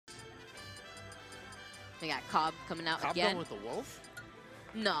We got Cobb coming out Cobb again. going with the wolf?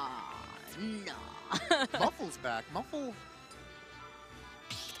 Nah. Muffle's back. Muffle.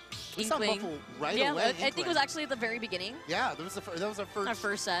 We saw Inkling. Muffle right Yeah, away. I think it was actually at the very beginning. Yeah, that was our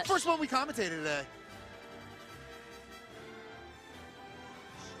First set. First one we commentated today.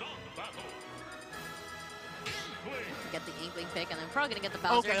 Get the Inkling pick, and then probably gonna get the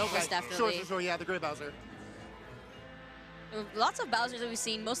Bowser. Okay. Most definitely. Sure. Yeah, the Great Bowser. Lots of Bowsers that we've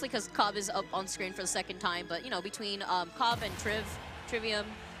seen, mostly because Cobb is up on screen for the second time. But, you know, between Cobb and Trivium,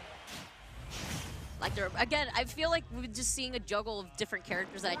 like, again, I feel like we're just seeing a juggle of different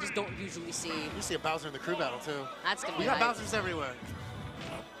characters that I just don't usually see. You see a Bowser in the crew battle, too. That's going to be We got hype. Bowsers everywhere.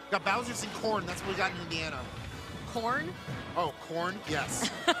 We got Bowsers and Corn. That's what we got in Indiana. Corn? Oh, Corn?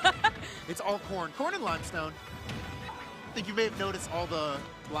 Yes. It's all Corn. Corn and limestone. I think you may have noticed all the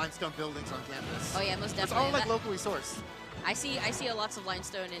limestone buildings on campus. Oh, yeah, most definitely. It's all, like, locally sourced. I see lots of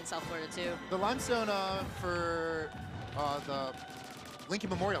limestone in South Florida, too. The limestone for the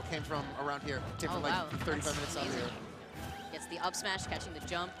Lincoln Memorial came from around here. Came from like 35 minutes out here. Gets the up smash, catching the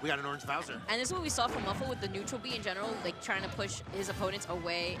jump. We got an orange Bowser. And this is what we saw from Muffle with the neutral B in general, like trying to push his opponents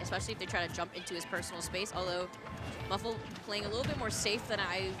away, especially if they try to jump into his personal space. Although Muffle playing a little bit more safe than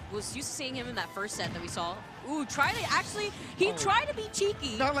I was used to seeing him in that first set that we saw. Ooh, tried to be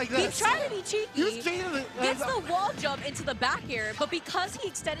cheeky. Not like this. He tried to be cheeky. He was Gets the wall jump into the back air, but because he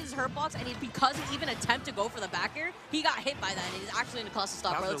extended his hurt box and because he even attempted to go for the back air, he got hit by that, and he's actually in the cluster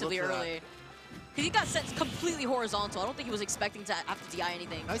stop relatively early. Because he got set completely horizontal. I don't think he was expecting to have to DI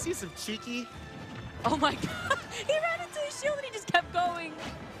anything. I see some cheeky. Oh my god. He ran into his shield and he just kept going.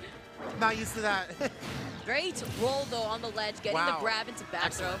 Not used to that. Great roll, though, on the ledge, getting the grab into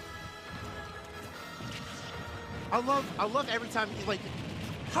back throw. I love every time he, like,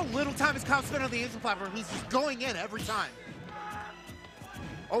 how little time has Cobb spent on the Asian platform. He's just going in every time.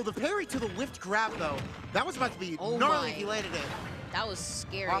 Oh, the parry to the lift grab, though. That was about to be gnarly. He landed it. That was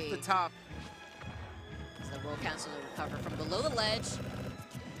scary. Off the top. So roll cancel to recover from below the ledge.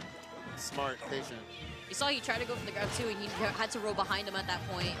 Smart, patient. You saw he tried to go for the grab, too, and he had to roll behind him at that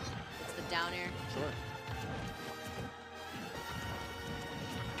point. It's the down air. Sure.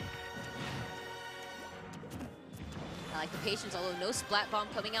 I like the patience, although no splat bomb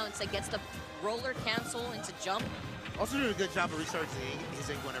coming out. Instead gets the roller cancel into jump. Also doing a good job of recharging his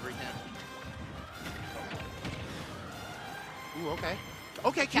ink whenever he can. Ooh, okay.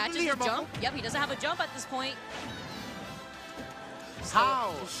 Okay, catches the Muffle. jump. Yep, he doesn't have a jump at this point.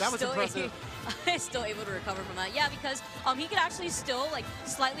 How? That was impressive. Still able to recover from that. Yeah, because he could actually still like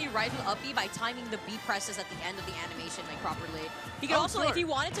slightly rise with up B by timing the B presses at the end of the animation like properly. He could also, if he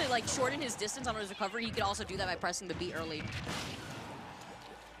wanted to like shorten his distance on his recovery, he could also do that by pressing the B early.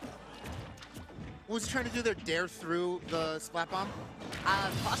 What was he trying to do there? Dare through the splat bomb?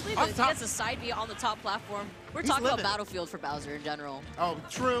 Possibly, but he gets a side B on the top platform. We're talking about Battlefield for Bowser in general. Oh,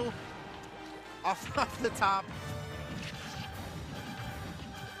 true. Off the top.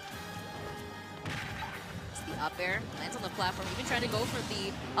 Up air, lands on the platform. Even trying to go for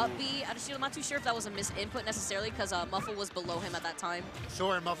the up B out of shield. I'm not too sure if that was a misinput necessarily because Muffle was below him at that time.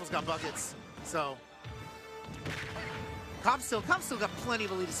 Sure, and Muffle's got buckets. So Cobb still got plenty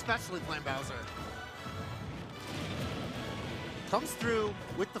of lead, especially playing Bowser. Comes through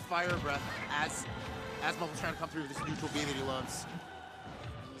with the fire breath as Muffle's trying to come through with this neutral B that he loves.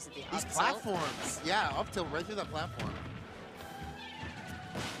 These platforms, yeah, up tilt right through that platform.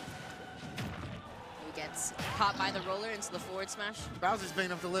 Gets caught by the roller into the forward smash. Bowser's big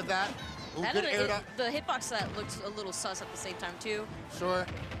enough to live that. Ooh, good aired up. The hitbox that looks a little sus at the same time too. Sure.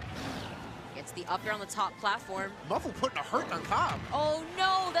 Gets the up air on the top platform. Muffle putting a hurt on Cobb. Oh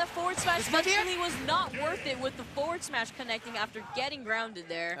no, that forward smash definitely was not worth it with the forward smash connecting after getting grounded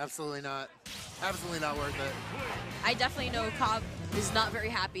there. Absolutely not. Absolutely not worth it. I definitely know Cobb is not very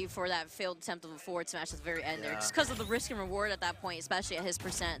happy for that failed attempt of a forward smash at the very end there. Just because of the risk and reward at that point, especially at his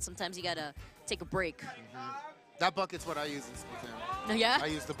percent. Sometimes you gotta take a break. That bucket's what I use in Splatoon. Oh, yeah? I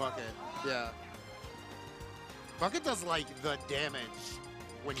use the bucket, yeah. Bucket does like the damage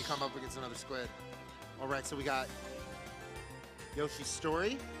when you come up against another squid. All right, so we got Yoshi's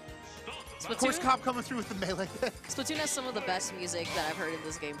Story. Of course, Cobb coming through with the melee. Splatoon has some of the best music that I've heard in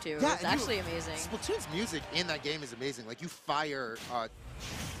this game, too. Yeah, it's actually amazing. Splatoon's music in that game is amazing. Like, you fire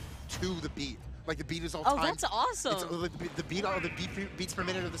to the beat. Like, the beat is all timed. Oh, that's awesome. The beats per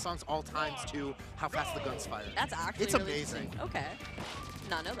minute of the song's all times to how fast the guns fire. That's actually It's really amazing. Okay. Did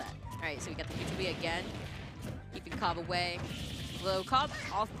not know that. All right, so we got the neutral B again, keeping Cobb away. Though Cobb,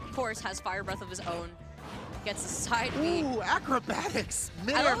 of course, has Fire Breath of his own. Gets the side B. Ooh, acrobatics.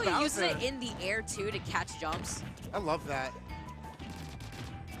 I love how he uses it in the air, too, to catch jumps. I love that.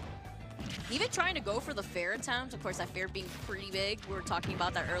 even trying to go for the fair attempt, of course, that fair being pretty big. We were talking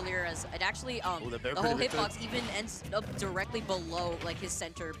about that earlier, as it actually, the whole hitbox even ends up directly below, like, his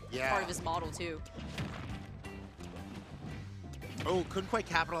center part of his model, too. Oh, couldn't quite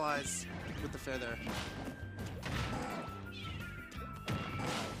capitalize with the fair there.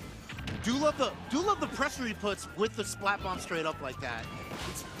 Do love the pressure he puts with the splat bomb straight up like that.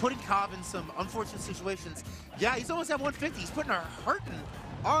 It's putting Cobb in some unfortunate situations. Yeah, he's almost at 150. He's putting a hurting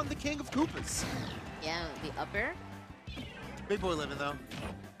on the King of Koopas. Yeah, the up air. Big boy living though.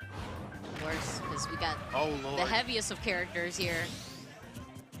 Worse, because we got Lord. the heaviest of characters here.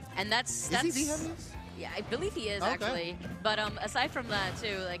 And that's Is he the heaviest? Yeah, I believe he is, actually. But aside from that,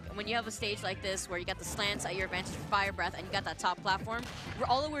 too, like, when you have a stage like this where you got the slants at your advantage for Fire Breath and you got that top platform,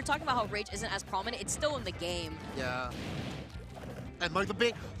 although we're talking about how Rage isn't as prominent, it's still in the game. Yeah. And like the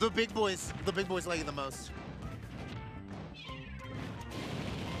big boys like it the most.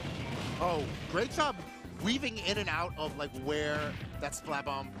 Oh, great job weaving in and out of like where that splat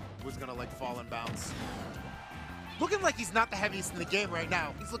bomb was gonna like fall and bounce. Looking like he's not the heaviest in the game right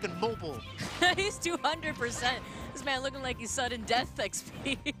now. He's looking mobile. He's 200%. This man looking like he's sudden death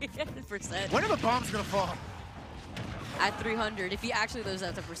XP. 100%. When are the bombs gonna fall? At 300, if he actually lives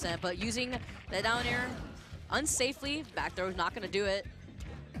at the percent. But using the down air unsafely, back throw is not gonna do it.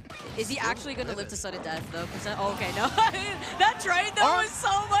 Is he actually gonna live to sudden death though? Oh, okay, no. That trade though was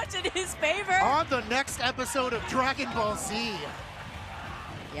so much in his favor. On the next episode of Dragon Ball Z.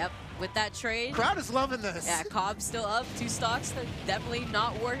 Yep. With that trade. Crowd is loving this. Yeah, Cobb's still up. 2 stocks. Definitely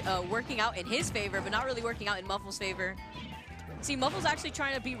not working out in his favor, but not really working out in Muffle's favor. See, Muffle's actually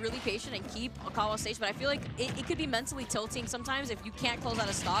trying to be really patient and keep Cobb on stage, but I feel like it could be mentally tilting sometimes if you can't close out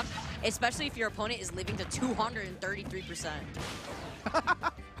a stock, especially if your opponent is living to 233%.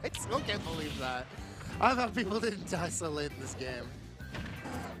 I still can't believe that. I thought people didn't die so late in this game.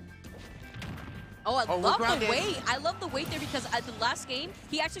 Oh, I love the weight. I love the weight there because at the last game,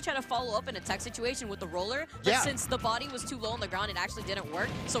 he actually tried to follow up in a tech situation with the roller, but since the body was too low on the ground, it actually didn't work.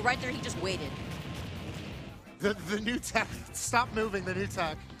 So right there, he just waited. The new tech, stop moving, the new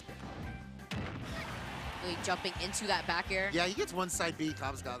tech. Really jumping into that back air. Yeah, he gets one side B,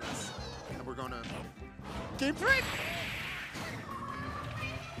 Cobb's got this. And we're going to game 3.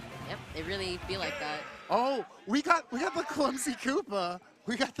 Yep, they really feel like that. Oh, we got the clumsy Koopa.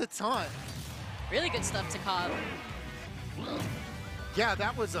 We got the taunt. Really good stuff to Cobb. Yeah,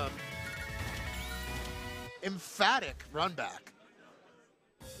 that was a emphatic run back.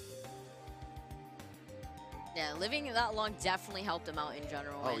 Yeah, living that long definitely helped him out in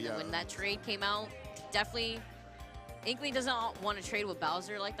general. Oh, yeah. When that trade came out, definitely, Inkling doesn't want to trade with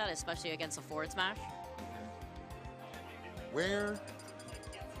Bowser like that, especially against a forward smash. Where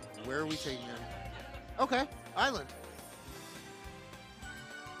are we taking him? Okay, Island.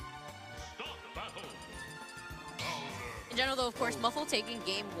 In general, though, of course, Muffle taking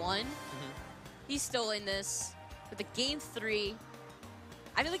game 1. He's still in this. With the game 3,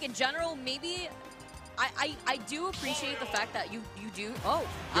 I feel like in general, maybe I do appreciate the fact that you do. Oh,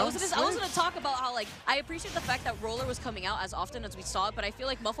 I was gonna talk about how like I appreciate the fact that Roller was coming out as often as we saw it, but I feel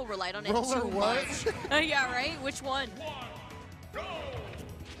like Muffle relied on it too much. Yeah, right. Which one?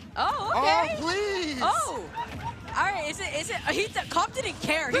 Oh, okay. Oh, please. Oh. All right, is it, Cobb didn't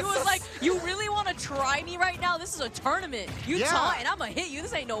care. He was like, you really want to try me right now? This is a tournament. You taunt and I'm going to hit you.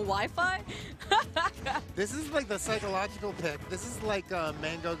 This ain't no Wi-Fi. This is like the psychological pick. This is like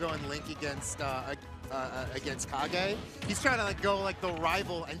Mango going Link against Kage. He's trying to like go like the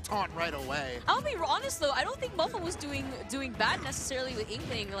rival and taunt right away. I'll be honest though, I don't think Muffle was doing bad necessarily with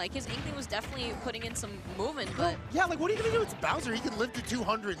Inkling. Like his Inkling was definitely putting in some movement, but yeah, like what are you gonna do? It's Bowser. He can live to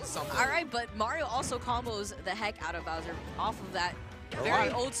 200 and something. All right, but Mario also combos the heck out of Bowser off of that very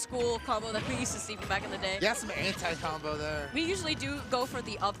old school combo that we used to see from back in the day. Yeah, some anti-combo there. We usually do go for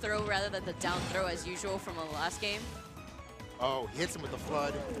the up throw rather than the down throw as usual from the last game. Oh, he hits him with the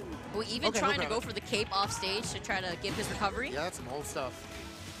flood. We even trying to go for the cape off stage to try to give his recovery. Yeah, that's some old stuff.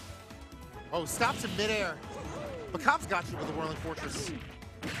 Oh, stops in midair. But Cobb's got you with the Whirling Fortress.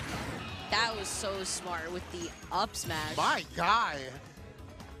 That was so smart with the up smash. My guy.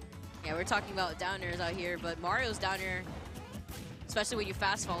 Yeah, we're talking about down airs out here, but Mario's down air, especially when you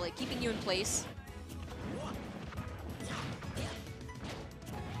fast fall it, keeping you in place.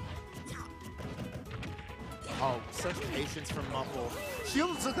 Oh, such patience from Muffle.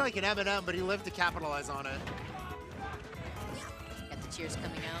 Shields look like an M&M, but he lived to capitalize on it. Got the cheers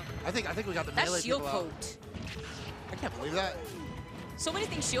coming out. I think we got the That's melee shield people out. poked. I can't believe that. So many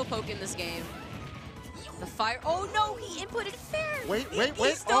things shield poke in this game. The fire. Oh no, he inputted fair. Wait.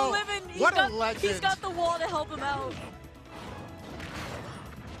 He's still living. What a legend. He's got the wall to help him out.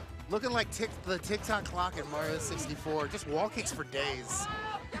 Looking like the TikTok clock in Mario 64. Just wall kicks for days.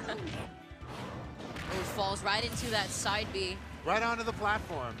 It falls right into that side B. Right onto the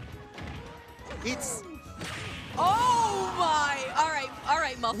platform. It's... Oh my! All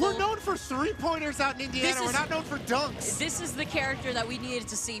right, Muffle. We're known for three-pointers out in Indiana. We're not known for dunks. This is the character that we needed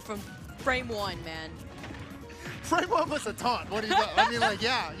to see from frame one, man. Frame one was a taunt. What do you I mean, like,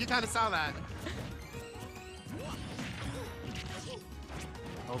 yeah, you kind of saw that.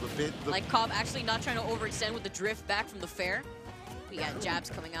 Oh, like Cobb actually not trying to overextend with the drift back from the fair. We got jabs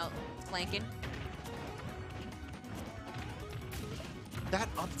coming out, flanking. That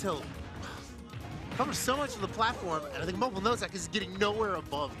up tilt covers so much of the platform, and I think Muffle knows that because he's getting nowhere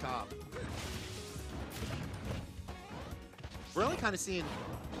above Cobb. We're really kind of seeing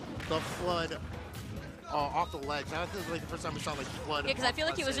the flood off the ledge. I think like the first time we saw like flood. Yeah, because I feel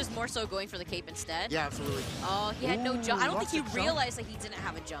like he was just more so going for the cape instead. Yeah, absolutely. Oh, he had no jump. I don't think he realized that he didn't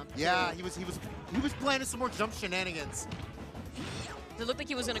have a jump. Yeah, he was planning some more jump shenanigans. It looked like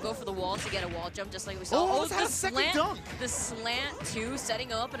he was going to go for the wall to get a wall jump, just like we saw. Oh, the slant, dunk. The slant, too, setting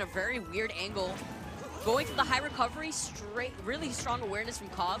him up in a very weird angle. Going for the high recovery, straight, really strong awareness from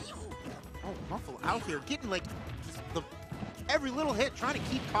Cobb. Oh, Muffle out here, getting like every little hit, trying to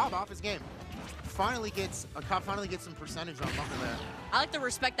keep Cobb off his game. Cobb finally gets some percentage on Muffle there. I like the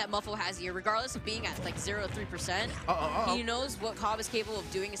respect that Muffle has here, regardless of being at like 0 to 3%. He knows what Cobb is capable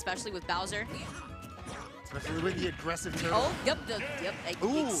of doing, especially with Bowser. Especially with the aggressive turtle. Oh, yep,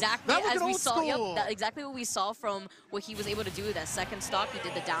 exactly as we saw. Yep, exactly what we saw from what he was able to do with that second stock. He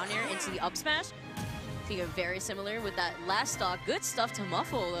did the down air into the up smash. I think very similar with that last stock. Good stuff to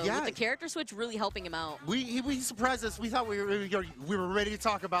Muffle though, with the character switch really helping him out. He surprised us. We thought we were ready to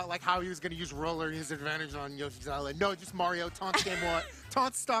talk about like how he was going to use roller and his advantage on Yoshi's Island. No, just Mario taunts game one,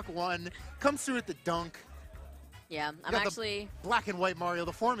 taunts stock one, comes through at the dunk. Yeah, I'm actually... black and white Mario,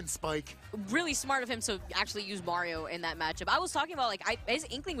 the Foreman spike. Really smart of him to actually use Mario in that matchup. I was talking about, like, his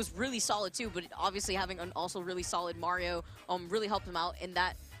Inkling was really solid too, but obviously having an also really solid Mario really helped him out in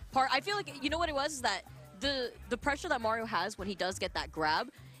that part. I feel like, you know what it was? Is that the pressure that Mario has when he does get that grab,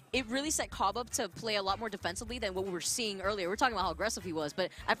 it really set Cobb up to play a lot more defensively than what we were seeing earlier. We're talking about how aggressive he was, but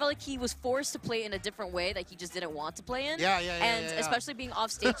I felt like he was forced to play in a different way that he just didn't want to play in. And especially being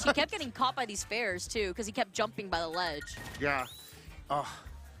off stage, he kept getting caught by these fairs too, because he kept jumping by the ledge. Yeah.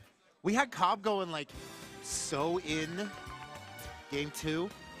 We had Cobb going like so in game 2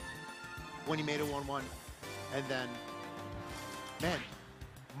 when he made it 1-1, and then, man,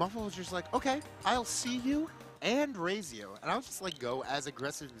 Muffle was just like, okay, I'll see you and raise you. And I'll just like go as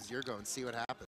aggressive as you're going, see what happens.